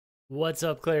What's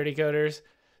up, Clarity Coders?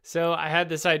 So I had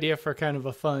this idea for kind of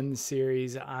a fun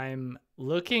series. I'm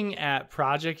looking at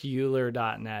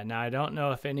projecteuler.net. Now, I don't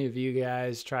know if any of you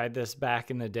guys tried this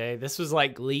back in the day. This was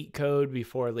like LeetCode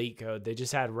before LeetCode. They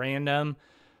just had random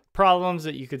problems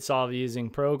that you could solve using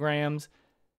programs.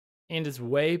 And it's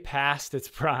way past its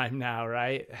prime now,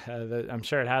 right? I'm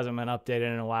sure it hasn't been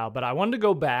updated in a while, but I wanted to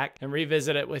go back and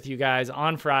revisit it with you guys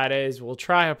on Fridays. We'll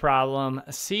try a problem,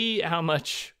 see how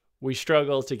much we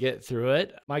struggle to get through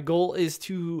it. My goal is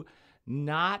to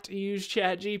not use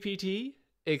ChatGPT,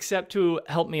 except to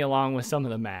help me along with some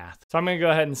of the math. So I'm gonna go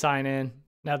ahead and sign in.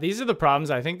 Now, these are the problems.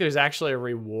 I think there's actually a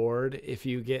reward if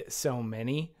you get so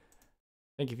many.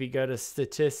 I think if you go to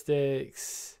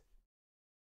statistics,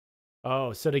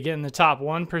 so to get in the top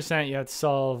 1%, you have to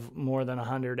solve more than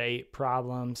 108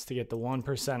 problems to get the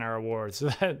 1% award. So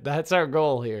that's our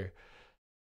goal here.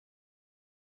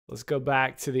 Let's go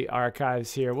back to the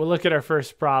archives here. We'll look at our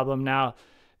first problem. Now,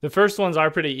 the first ones are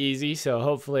pretty easy, so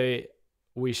hopefully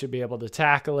we should be able to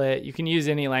tackle it. You can use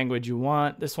any language you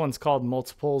want. This one's called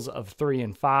multiples of 3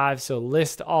 and 5. So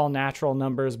list all natural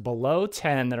numbers below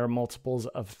 10 that are multiples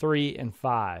of 3 and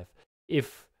 5.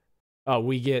 If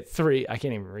we get 3, I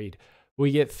can't even read.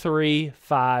 We get 3,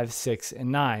 5, 6, and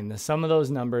 9. The sum of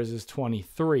those numbers is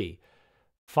 23.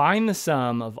 Find the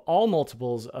sum of all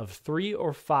multiples of 3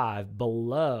 or 5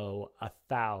 below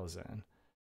 1,000.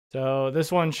 So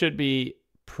this one should be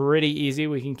pretty easy.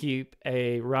 We can keep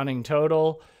a running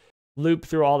total, loop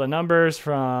through all the numbers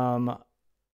from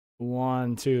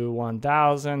 1 to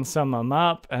 1,000, sum them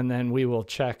up, and then we will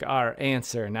check our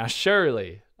answer. Now,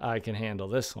 surely I can handle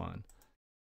this one.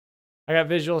 I got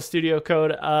Visual Studio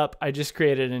Code up. I just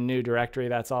created a new directory,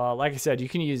 that's all. Like I said, you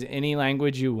can use any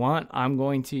language you want. I'm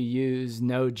going to use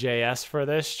Node.js for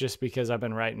this just because I've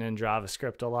been writing in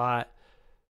JavaScript a lot.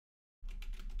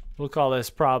 We'll call this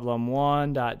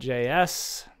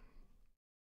problem1.js.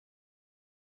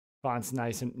 Font's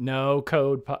nice and no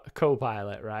code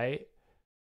copilot, right?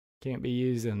 Can't be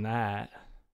using that.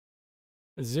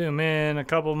 Zoom in a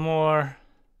couple more.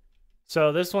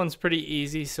 So this one's pretty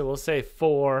easy. So we'll say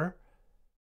 4.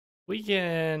 We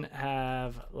can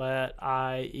have let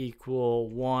I equal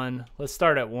 1. Let's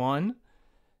start at 1.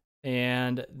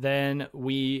 And then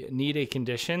we need a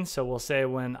condition. So we'll say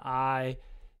when I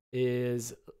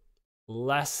is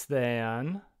less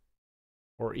than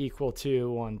or equal to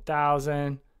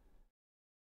 1,000,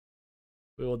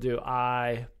 we will do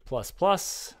I plus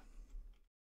plus.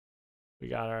 We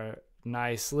got our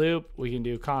nice loop. We can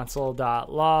do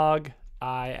console.log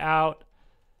I out.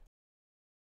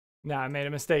 Now, I made a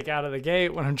mistake out of the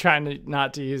gate when I'm trying to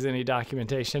not to use any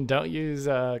documentation. Don't use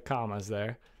commas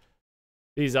there.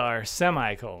 These are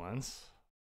semicolons.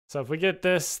 So if we get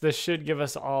this, this should give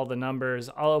us all the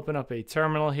numbers. I'll open up a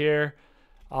terminal here.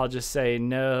 I'll just say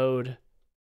node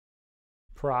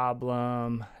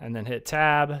problem and then hit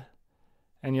tab.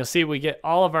 And you'll see we get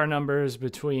all of our numbers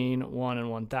between 1 and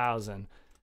 1,000.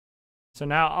 So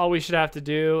now all we should have to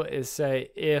do is say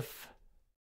if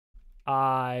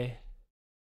I...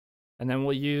 And then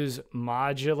we'll use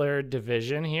modular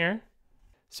division here.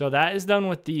 So that is done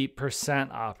with the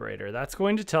percent operator. That's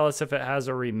going to tell us if it has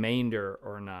a remainder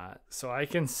or not. So I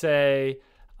can say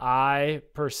I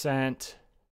 %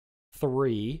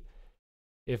 3.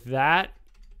 If that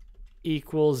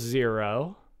equals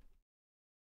 0,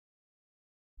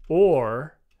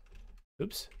 or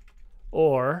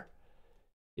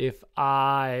if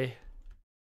I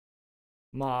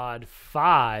mod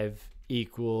 5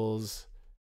 equals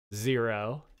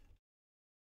 0,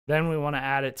 then we want to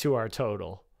add it to our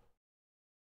total.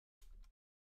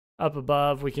 Up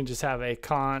above, we can just have a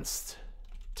const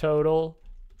total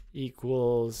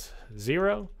equals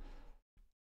 0.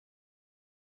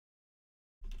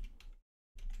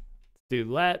 Do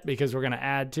let because we're going to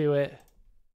add to it.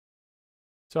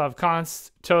 So I have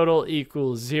const total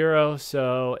equals 0.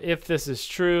 So if this is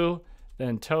true,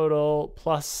 then total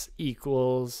plus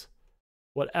equals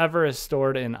whatever is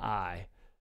stored in I.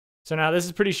 So now this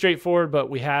is pretty straightforward,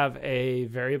 but we have a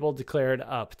variable declared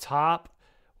up top.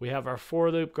 We have our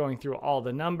for loop going through all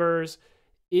the numbers.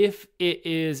 If it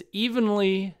is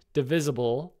evenly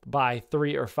divisible by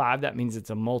 3 or 5, that means it's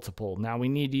a multiple. Now we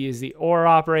need to use the OR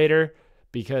operator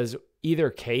because either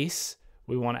case,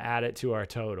 we want to add it to our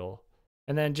total.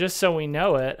 And then just so we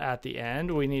know it at the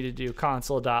end, we need to do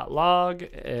console.log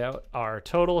our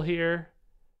total here.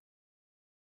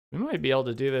 We might be able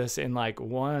to do this in like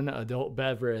one adult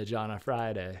beverage on a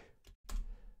Friday.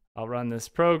 I'll run this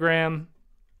program.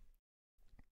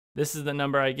 This is the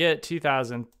number I get,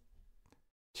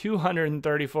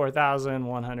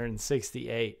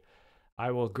 234,168.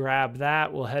 I will grab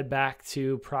that. We'll head back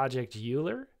to Project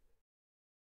Euler.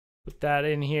 Put that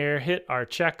in here, hit our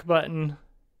check button.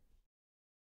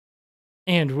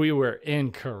 And we were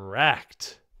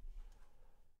incorrect.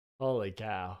 Holy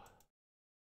cow.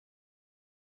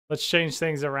 Let's change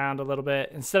things around a little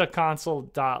bit. Instead of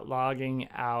console.logging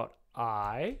out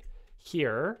I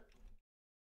here,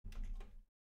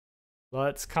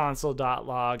 let's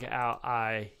console.log out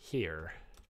I here.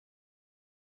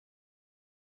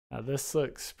 Now this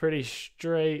looks pretty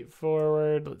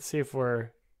straightforward. Let's see if we're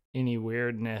any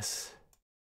weirdness.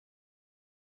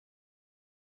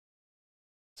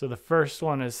 So the first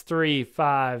one is 3,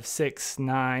 5, 6,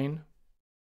 9.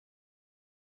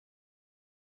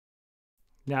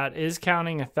 Now it is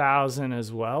counting 1,000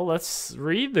 as well. Let's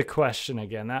read the question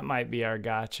again. That might be our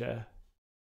gotcha.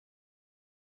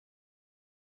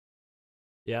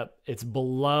 Yep, it's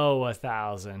below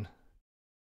 1,000.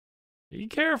 Be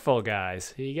careful,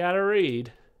 guys. You gotta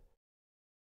read.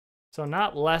 So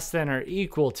not less than or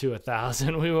equal to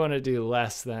 1,000. We want to do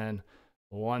less than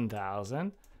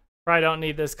 1,000. Probably don't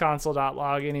need this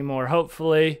console.log anymore.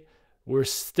 Hopefully, we're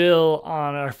still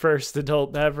on our first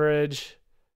adult beverage.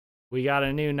 We got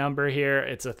a new number here.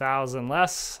 It's 1,000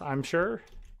 less, I'm sure.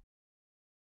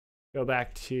 Go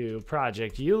back to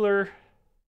Project Euler.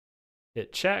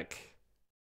 Hit check.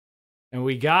 And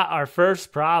we got our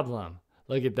first problem.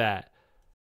 Look at that.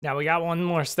 Now we got one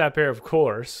more step here, of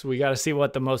course. We got to see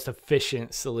what the most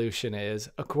efficient solution is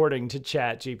according to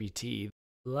ChatGPT.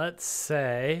 Let's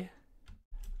say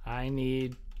I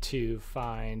need to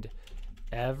find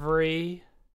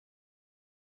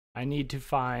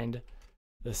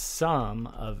the sum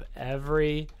of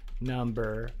every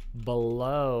number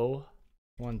below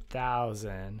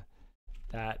 1,000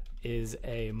 that is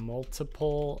a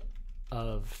multiple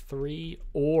of 3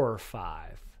 or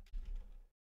 5.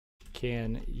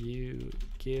 Can you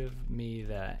give me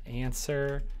the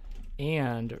answer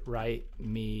and write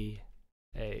me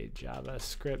a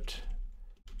JavaScript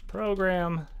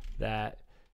program that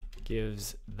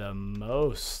gives the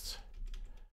most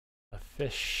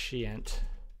efficient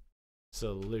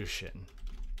solution?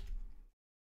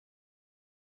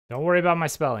 Don't worry about my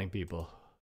spelling, people.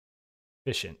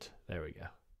 Efficient. There we go.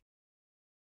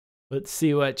 Let's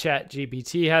see what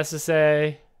ChatGPT has to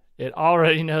say. It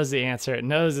already knows the answer. It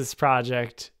knows it's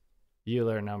Project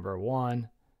Euler number 1.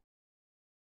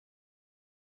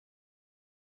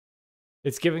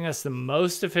 It's giving us the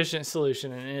most efficient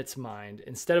solution in its mind.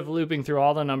 Instead of looping through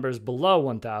all the numbers below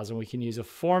 1,000, we can use a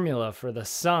formula for the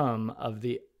sum of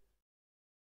the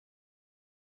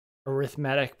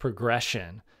arithmetic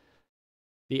progression.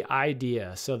 The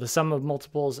idea. So the sum of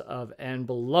multiples of n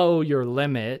below your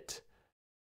limit,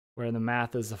 where the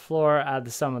math is the floor, add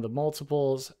the sum of the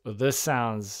multiples. Well, this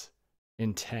sounds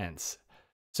intense.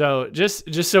 So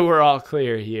just so we're all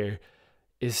clear here,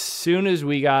 as soon as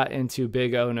we got into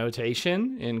big O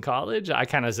notation in college, I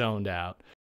kind of zoned out.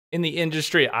 In the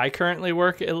industry I currently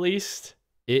work, at least,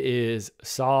 it is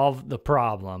solve the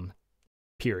problem,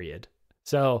 period.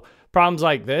 So problems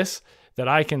like this that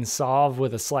I can solve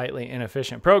with a slightly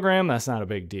inefficient program, that's not a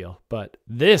big deal. But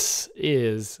this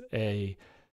is a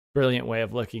brilliant way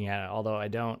of looking at it. Although I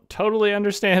don't totally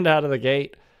understand out of the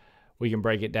gate, we can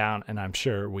break it down, and I'm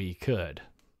sure we could.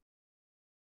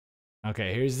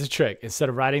 Okay, here's the trick. Instead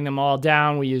of writing them all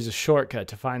down, we use a shortcut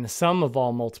to find the sum of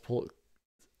all multiples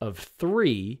of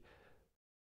 3.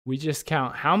 We just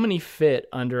count how many fit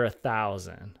under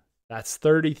 1,000. That's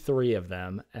 33 of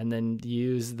them, and then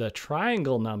use the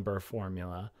triangle number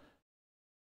formula.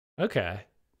 Okay,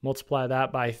 multiply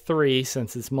that by 3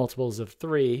 since it's multiples of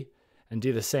 3, and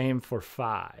do the same for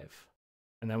 5.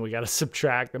 And then we got to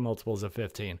subtract the multiples of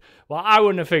 15. Well, I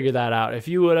wouldn't have figured that out. If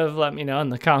you would have, let me know in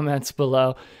the comments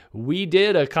below. We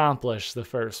did accomplish the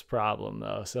first problem,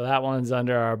 though. So that one's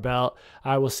under our belt.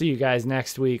 I will see you guys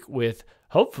next week with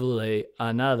hopefully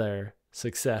another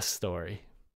success story.